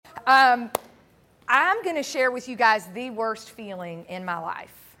I'm going to share with you guys the worst feeling in my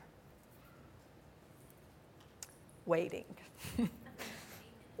life. Waiting.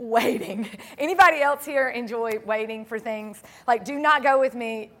 Waiting. Anybody else here enjoy waiting for things? Like, do not go with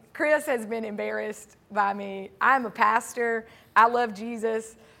me. Chris has been embarrassed by me. I'm a pastor. I love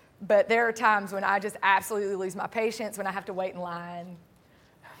Jesus. But there are times when I just absolutely lose my patience, when I have to wait in line,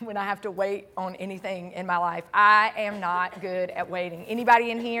 when I have to wait on anything in my life. I am not good at waiting.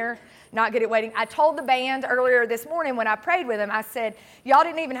 Anybody in here not good at waiting? I told the band earlier this morning when I prayed with them, I said, y'all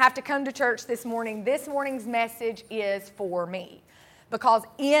didn't even have to come to church this morning. This morning's message is for me. Because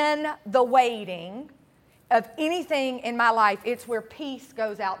in the waiting of anything in my life, it's where peace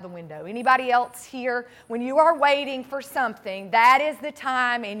goes out the window. Anybody else here? When you are waiting for something, that is the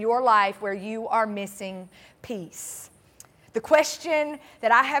time in your life where you are missing peace. The question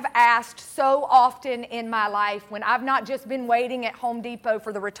that I have asked so often in my life when I've not just been waiting at Home Depot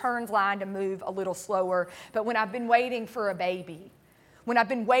for the returns line to move a little slower, but when I've been waiting for a baby, when I've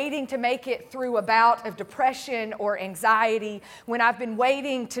been waiting to make it through a bout of depression or anxiety, when I've been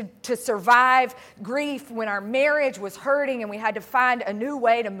waiting to survive grief, when our marriage was hurting and we had to find a new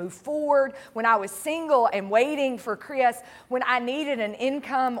way to move forward, when I was single and waiting for Chris, when I needed an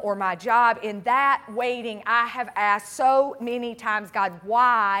income or my job, in that waiting, I have asked so many times, God,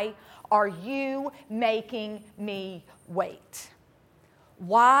 why are you making me wait?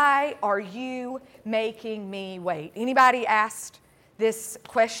 Why are you making me wait? Anybody asked this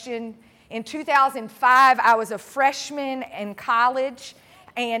question? In 2005, I was a freshman in college,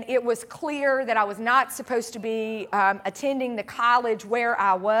 and it was clear that I was not supposed to be attending the college where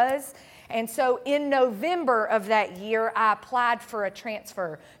I was. And so in November of that year, I applied for a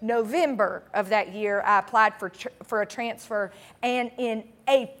transfer. November of that year, I applied for a transfer. And in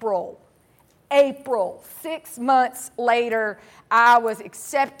April, 6 months later, I was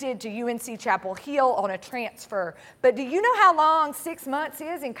accepted to UNC Chapel Hill on a transfer. But do you know how long 6 months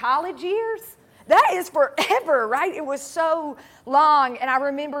is in college years? That is forever, right? It was so long, and I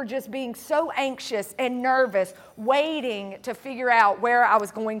remember just being so anxious and nervous, waiting to figure out where I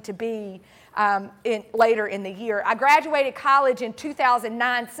was going to be later in the year. I graduated college in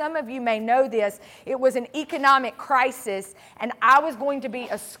 2009. Some of you may know this. It was an economic crisis, and I was going to be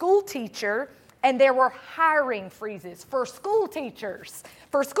a school teacher, and there were hiring freezes for school teachers.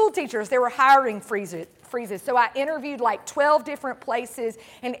 For school teachers, there were hiring freezes. So I interviewed like 12 different places,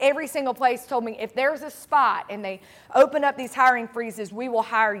 and every single place told me, if there's a spot and they open up these hiring freezes, we will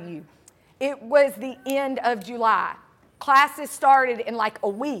hire you. It was the end of July. Classes started in like a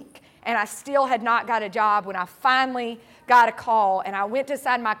week, and I still had not got a job when I finally got a call, and I went to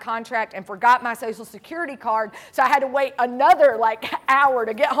sign my contract and forgot my Social Security card, so I had to wait another hour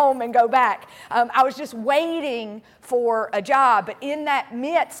to get home and go back. I was just waiting for a job, but in that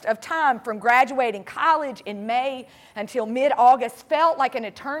midst of time from graduating college in May until mid-August felt like an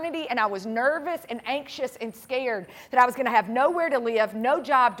eternity, and I was nervous and anxious and scared that I was going to have nowhere to live, no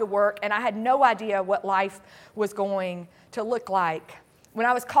job to work, and I had no idea what life was going to look like. When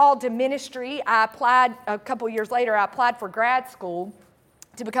I was called to ministry, I applied a couple years later. I applied for grad school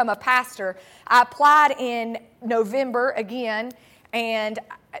to become a pastor. I applied in November again, and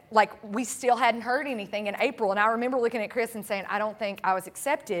we still hadn't heard anything in April. And I remember looking at Chris and saying, I don't think I was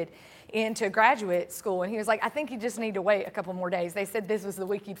accepted into graduate school. And he was like, I think you just need to wait a couple more days. They said this was the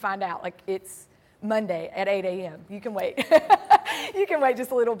week you'd find out. It's Monday at 8 a.m. You can wait. You can wait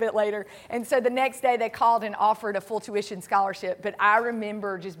just a little bit later. And so the next day they called and offered a full tuition scholarship. But I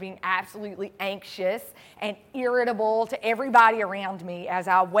remember just being absolutely anxious and irritable to everybody around me as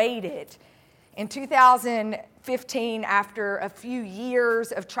I waited. In 2015, after a few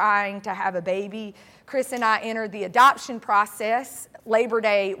years of trying to have a baby, Chris and I entered the adoption process Labor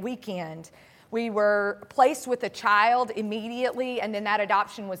Day weekend. We were placed with a child immediately, and then that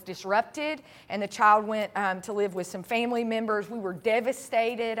adoption was disrupted, and the child went to live with some family members. We were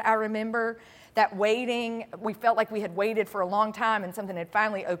devastated, I remember. That waiting, we felt like we had waited for a long time, and something had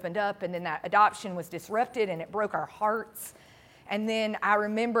finally opened up, and then that adoption was disrupted, and it broke our hearts. And then I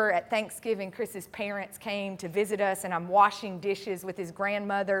remember at Thanksgiving, Chris's parents came to visit us, and I'm washing dishes with his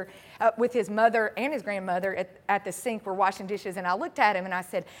grandmother, with his mother and his grandmother at the sink. We're washing dishes, and I looked at him and I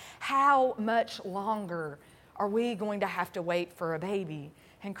said, how much longer are we going to have to wait for a baby?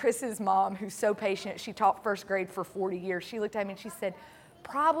 And Chris's mom, who's so patient, she taught first grade for 40 years, she looked at me and she said,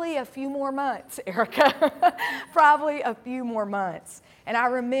 probably a few more months, Erica. Probably a few more months. And I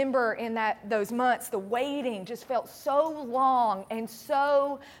remember in those months, the waiting just felt so long and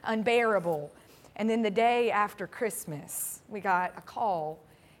so unbearable. And then the day after Christmas, we got a call,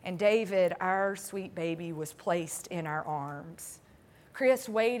 and David, our sweet baby, was placed in our arms. Chris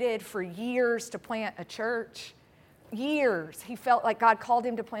waited for years to plant a church. Years. He felt like God called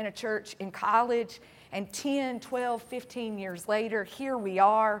him to plant a church in college. And 10, 12, 15 years later, here we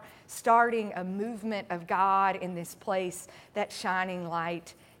are starting a movement of God in this place that's shining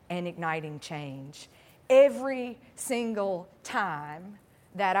light and igniting change. Every single time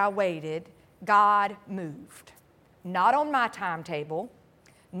that I waited, God moved. Not on my timetable,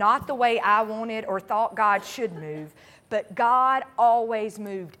 not the way I wanted or thought God should move, but God always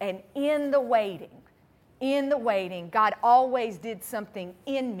moved. And in the waiting, God always did something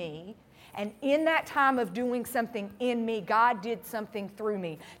in me. And in that time of doing something in me, God did something through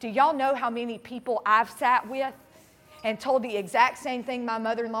me. Do y'all know how many people I've sat with and told the exact same thing my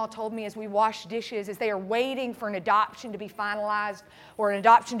mother-in-law told me as we washed dishes, as they are waiting for an adoption to be finalized or an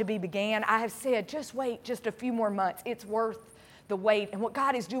adoption to be began? I have said, just wait just a few more months. It's worth the wait. And what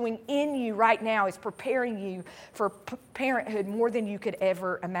God is doing in you right now is preparing you for parenthood more than you could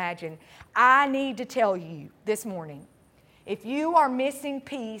ever imagine. I need to tell you this morning, if you are missing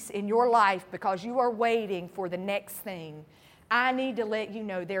peace in your life because you are waiting for the next thing, I need to let you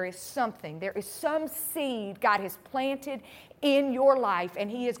know there is some seed God has planted in your life,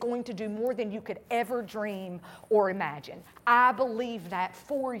 and He is going to do more than you could ever dream or imagine. I believe that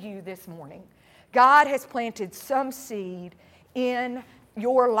for you this morning. God has planted some seed in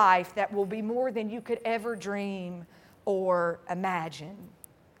your life that will be more than you could ever dream or imagine.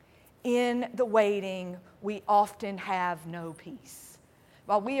 In the waiting, we often have no peace.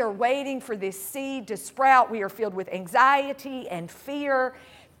 While we are waiting for this seed to sprout, we are filled with anxiety and fear.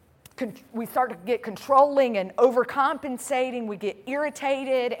 We start to get controlling and overcompensating. We get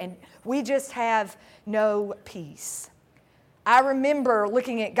irritated, and we just have no peace. I remember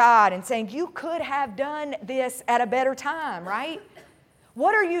looking at God and saying, you could have done this at a better time, right?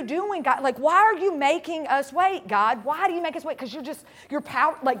 What are you doing, God? Like, why are you making us wait, God? Why do you make us wait? Because you're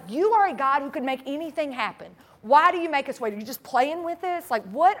power. Like, you are a God who could make anything happen. Why do you make us wait? Are you just playing with us? Like,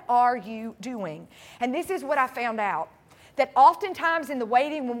 what are you doing? And this is what I found out, that oftentimes in the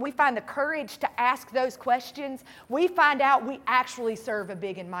waiting, when we find the courage to ask those questions, we find out we actually serve a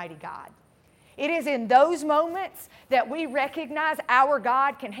big and mighty God. It is in those moments that we recognize our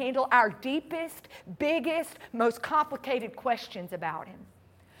God can handle our deepest, biggest, most complicated questions about Him.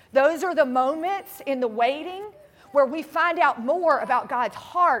 Those are the moments in the waiting where we find out more about God's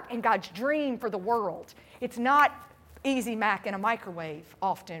heart and God's dream for the world. It's not easy mac in a microwave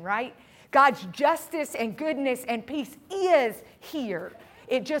often, right? God's justice and goodness and peace is here.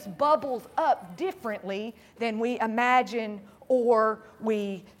 It just bubbles up differently than we imagine or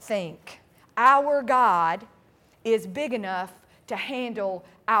we think. Our God is big enough to handle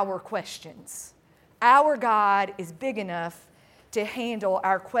our questions. Our God is big enough to handle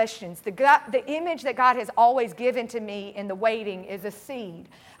our questions. The image that God has always given to me in the waiting is a seed.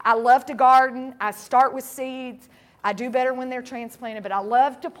 I love to garden. I start with seeds. I do better when they're transplanted, but I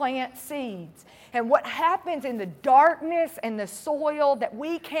love to plant seeds. And what happens in the darkness and the soil that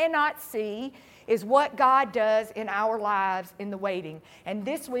we cannot see is what God does in our lives in the waiting. And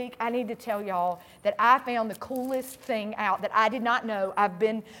this week, I need to tell y'all that I found the coolest thing out that I did not know. I've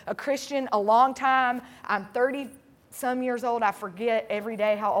been a Christian a long time. I'm 30-some years old. I forget every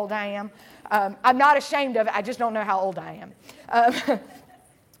day how old I am. I'm not ashamed of it. I just don't know how old I am.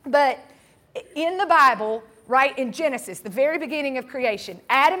 But in the Bible, right, in Genesis, the very beginning of creation,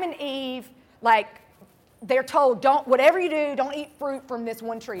 Adam and Eve, like, they're told, whatever you do, don't eat fruit from this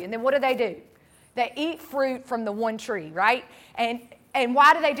one tree. And then what do? They eat fruit from the one tree, right? And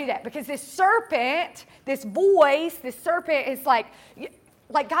why do they do that? Because this serpent, this serpent is like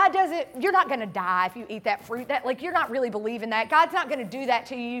God doesn't, you're not going to die if you eat that fruit. You're not really believing that. God's not going to do that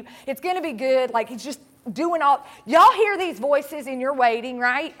to you. It's going to be good. Like, He's just doing all. Y'all hear these voices in your waiting,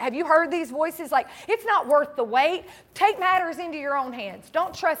 right? Have you heard these voices? Like, it's not worth the wait. Take matters into your own hands.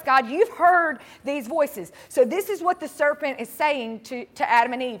 Don't trust God. You've heard these voices. So this is what the serpent is saying to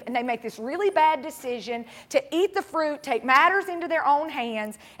Adam and Eve. And they make this really bad decision to eat the fruit, take matters into their own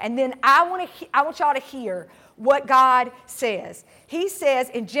hands. And then I want y'all to hear what God says. He says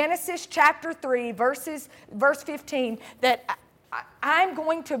in Genesis chapter 3, verse 15, that I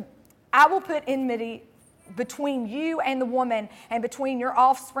will put enmity between you and the woman, and between your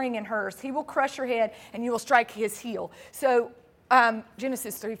offspring and hers. He will crush your head, and you will strike his heel. So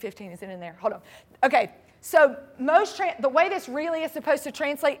Genesis 3:15, is it in there? Hold on. Okay, so the way this really is supposed to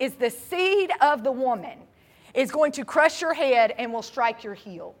translate is the seed of the woman is going to crush your head and will strike your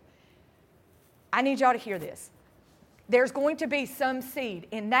heel. I need y'all to hear this. There's going to be some seed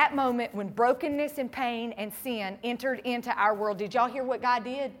in that moment when brokenness and pain and sin entered into our world. Did y'all hear what God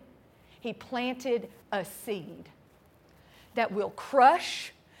did? He planted a seed. that will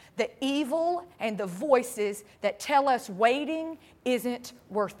crush the evil and the voices that tell us waiting isn't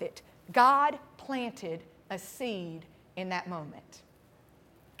worth it. God planted a seed in that moment.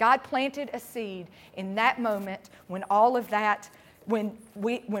 God planted a seed in that moment when all of that, when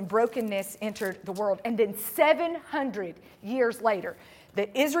brokenness entered the world. And then 700 years later,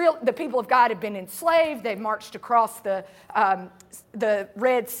 the people of God have been enslaved. They've marched across the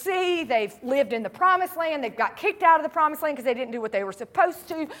Red Sea. They've lived in the Promised Land. They've got kicked out of the Promised Land because they didn't do what they were supposed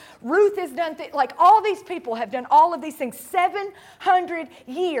to. Ruth has done like all these people have done all of these things 700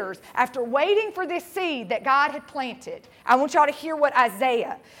 years after waiting for this seed that God had planted. I want y'all to hear what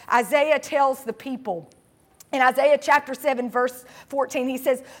Isaiah tells the people. In Isaiah chapter 7, verse 14, he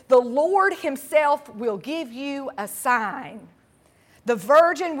says, "The Lord himself will give you a sign. The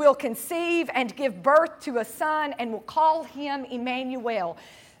virgin will conceive and give birth to a son and will call him Emmanuel."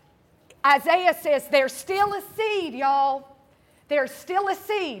 Isaiah says there's still a seed, y'all. There's still a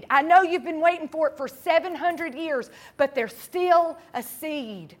seed. I know you've been waiting for it for 700 years, but there's still a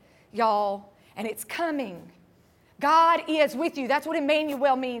seed, y'all, and it's coming. God is with you. That's what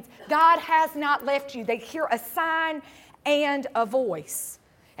Emmanuel means. God has not left you. They hear a sign and a voice.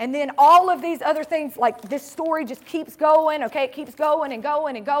 And then all of these other things, like this story just keeps going, okay? It keeps going and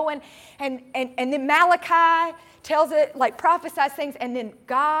going and going. And then Malachi tells it, like prophesies things, and then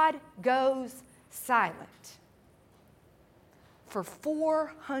God goes silent. For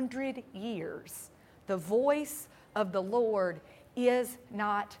 400 years, the voice of the Lord is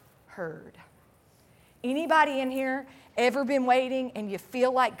not heard. Anybody in here ever been waiting and you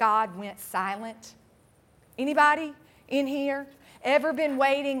feel like God went silent? Anybody in here ever been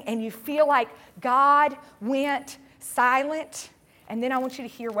waiting and you feel like God went silent? And then I want you to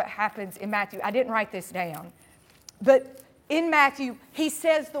hear what happens in Matthew. I didn't write this down. But in Matthew, he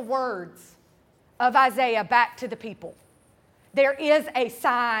says the words of Isaiah back to the people. There is a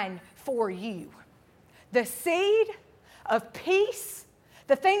sign for you. The seed of peace,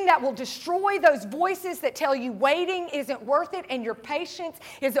 the thing that will destroy those voices that tell you waiting isn't worth it and your patience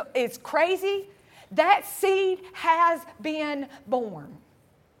is crazy, that seed has been born.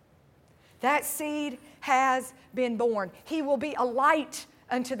 That seed has been born. He will be a light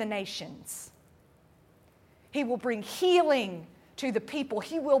unto the nations. He will bring healing to the people.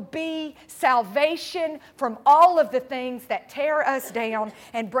 He will be salvation from all of the things that tear us down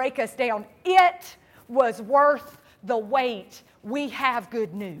and break us down. It was worth the wait. We have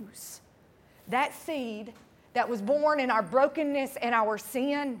good news. That seed that was born in our brokenness and our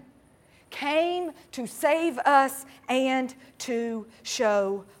sin came to save us and to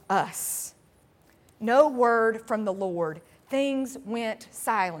show us. No word from the Lord. Things went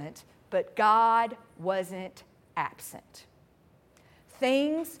silent, but God wasn't absent.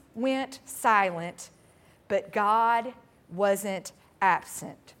 Things went silent, but God wasn't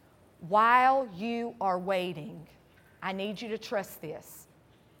absent. While you are waiting, I need you to trust this.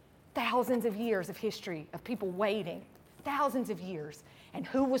 Thousands of years of history of people waiting. Thousands of years. And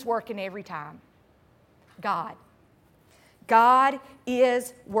who was working every time? God. God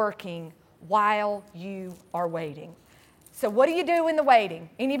is working while you are waiting. So what do you do in the waiting?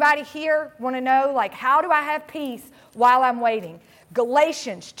 Anybody here want to know, like, how do I have peace while I'm waiting?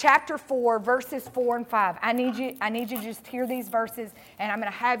 Galatians chapter 4, verses 4 and 5. I need you to just hear these verses, and I'm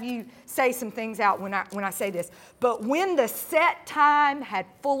going to have you say some things out when I say this. But when the set time had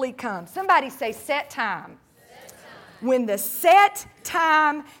fully come. Somebody say set time. When the set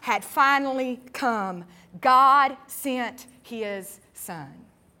time had finally come, God sent his Son.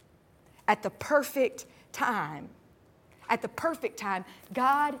 At the perfect time,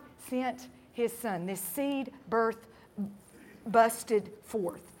 God sent his Son. This seed busted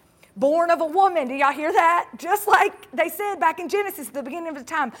forth. Born of a woman, do y'all hear that? Just like they said back in Genesis at the beginning of the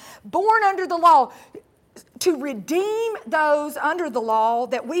time. Born under the law to redeem those under the law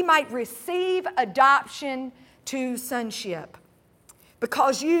that we might receive adoption to sonship.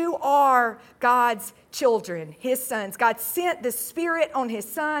 Because you are God's children, his sons. God sent the Spirit on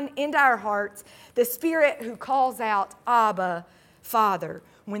his Son into our hearts, the Spirit who calls out, Abba, Father,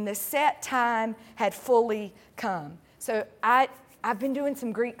 when the set time had fully come. So I've been doing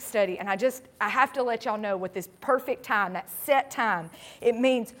some Greek study, and I have to let y'all know what this perfect time, that set time, it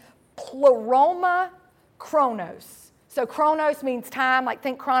means pleroma chronos. So chronos means time, like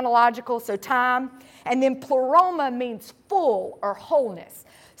think chronological, so time. And then pleroma means full or wholeness.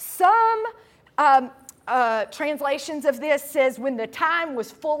 Some translations of this says when the time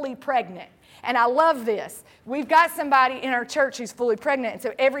was fully pregnant. And I love this. We've got somebody in our church who's fully pregnant. And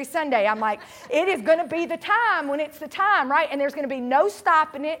so every Sunday I'm like, it is going to be the time when it's the time, right? And there's going to be no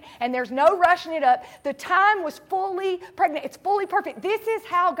stopping it and there's no rushing it up. The time was fully pregnant. It's fully perfect. This is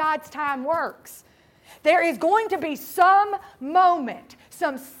how God's time works. There is going to be some moment,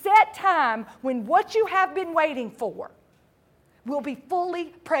 some set time when what you have been waiting for will be fully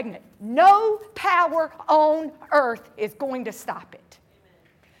pregnant. No power on earth is going to stop it.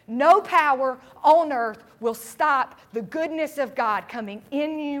 No power on earth will stop the goodness of God coming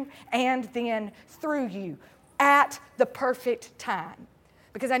in you and then through you at the perfect time.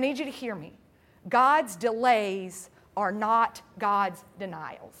 Because I need you to hear me. God's delays are not God's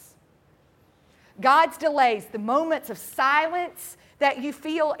denials. God's delays, the moments of silence that you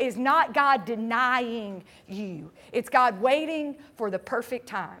feel, is not God denying you. It's God waiting for the perfect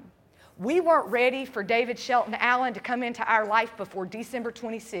time. We weren't ready for David Shelton Allen to come into our life before December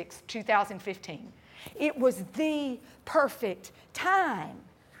 26, 2015. It was the perfect time.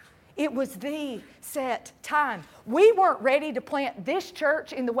 It was the set time. We weren't ready to plant this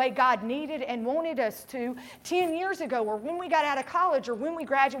church in the way God needed and wanted us to 10 years ago, or when we got out of college, or when we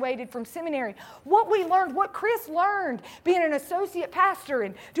graduated from seminary. What we learned, what Chris learned being an associate pastor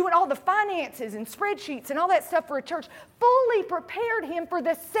and doing all the finances and spreadsheets and all that stuff for a church, fully prepared him for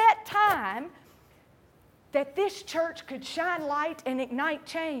the set time that this church could shine light and ignite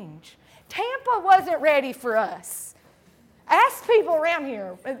change. Tampa wasn't ready for us. Ask people around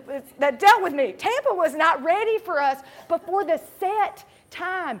here that dealt with me. Tampa was not ready for us before the set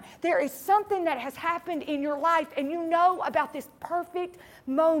time. There is something that has happened in your life, and you know about this perfect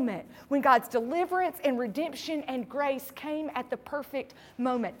moment when God's deliverance and redemption and grace came at the perfect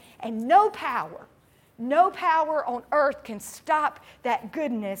moment. And no power on earth can stop that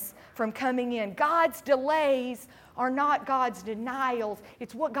goodness from coming in. God's delays are not God's denials.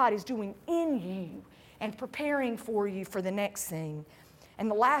 It's what God is doing in you and preparing for you for the next thing. And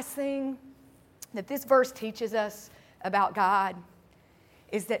the last thing that this verse teaches us about God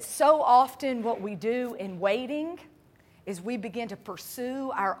is that so often what we do in waiting is we begin to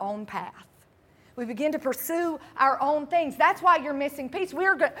pursue our own path. We begin to pursue our own things. That's why you're missing peace.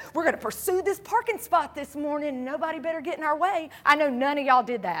 We're going to pursue this parking spot this morning, and nobody better get in our way. I know none of y'all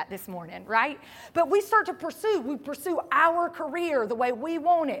did that this morning, right? But we start to pursue. We pursue our career the way we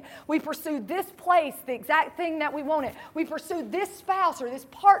want it. We pursue this place, the exact thing that we want it. We pursue this spouse or this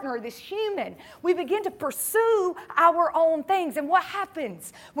partner or this human. We begin to pursue our own things. And what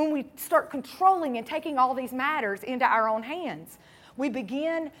happens when we start controlling and taking all these matters into our own hands? We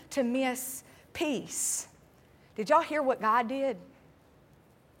begin to miss peace. Did y'all hear what God did?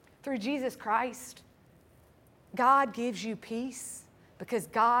 Through Jesus Christ, God gives you peace because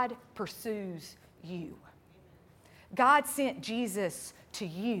God pursues you. God sent Jesus to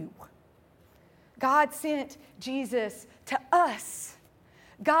you. God sent Jesus to us.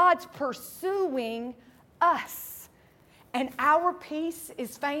 God's pursuing us. And our peace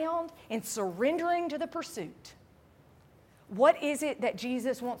is found in surrendering to the pursuit. What is it that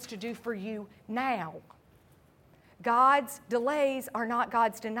Jesus wants to do for you now? God's delays are not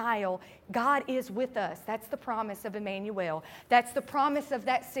God's denial. God is with us. That's the promise of Emmanuel. That's the promise of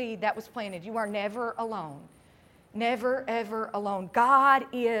that seed that was planted. You are never alone. Never, ever alone. God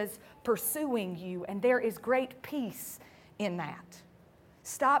is pursuing you, and there is great peace in that.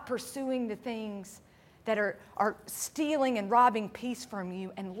 Stop pursuing the things that are stealing and robbing peace from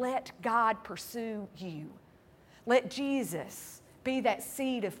you, and let God pursue you. Let Jesus be that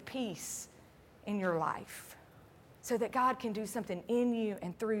seed of peace in your life so that God can do something in you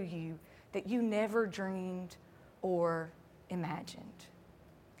and through you that you never dreamed or imagined.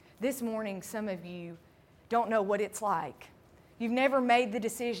 This morning, some of you don't know what it's like. You've never made the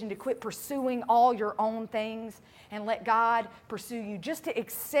decision to quit pursuing all your own things and let God pursue you, just to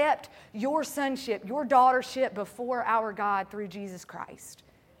accept your sonship, your daughtership before our God through Jesus Christ.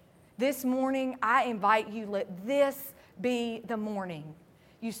 This morning, I invite you, let this be the morning.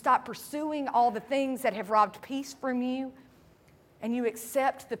 You stop pursuing all the things that have robbed peace from you, and you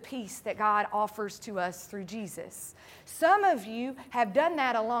accept the peace that God offers to us through Jesus. Some of you have done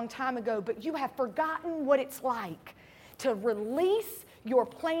that a long time ago, but you have forgotten what it's like to release your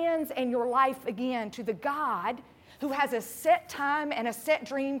plans and your life again to the God who has a set time and a set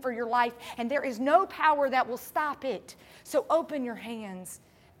dream for your life, and there is no power that will stop it. So open your hands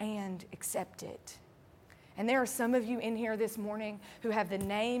and accept it. And there are some of you in here this morning who have the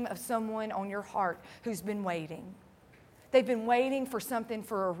name of someone on your heart who's been waiting. They've been waiting for something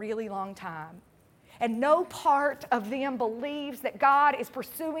for a really long time. and no part of them believes that God is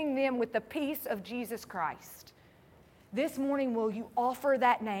pursuing them with the peace of Jesus Christ, this morning will you offer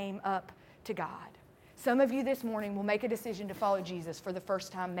that name up to God? Some of you this morning will make a decision to follow Jesus for the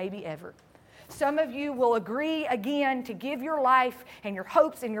first time, maybe ever. Some of you will agree again to give your life and your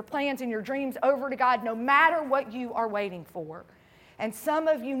hopes and your plans and your dreams over to God no matter what you are waiting for. And some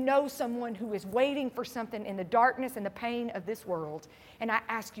of you know someone who is waiting for something in the darkness and the pain of this world. And I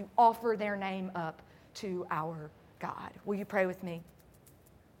ask you, offer their name up to our God. Will you pray with me?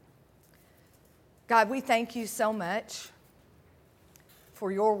 God, we thank you so much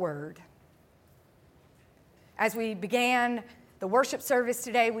for your word. As we began the worship service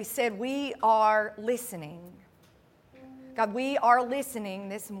today, we said we are listening. God, we are listening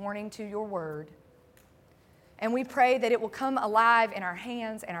this morning to your word. And we pray that it will come alive in our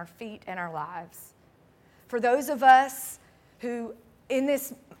hands and our feet and our lives. For those of us who in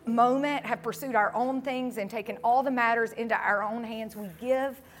this moment have pursued our own things and taken all the matters into our own hands, we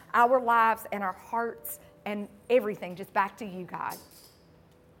give our lives and our hearts and everything just back to you, God.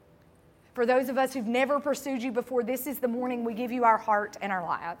 For those of us who've never pursued you before, this is the morning we give you our heart and our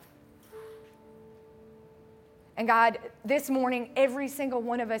life. And God, this morning, every single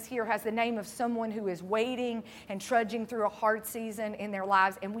one of us here has the name of someone who is waiting and trudging through a hard season in their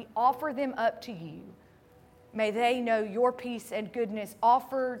lives, and we offer them up to you. May they know your peace and goodness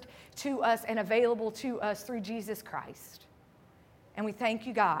offered to us and available to us through Jesus Christ. And we thank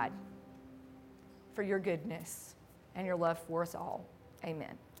you, God, for your goodness and your love for us all.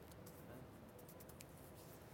 Amen.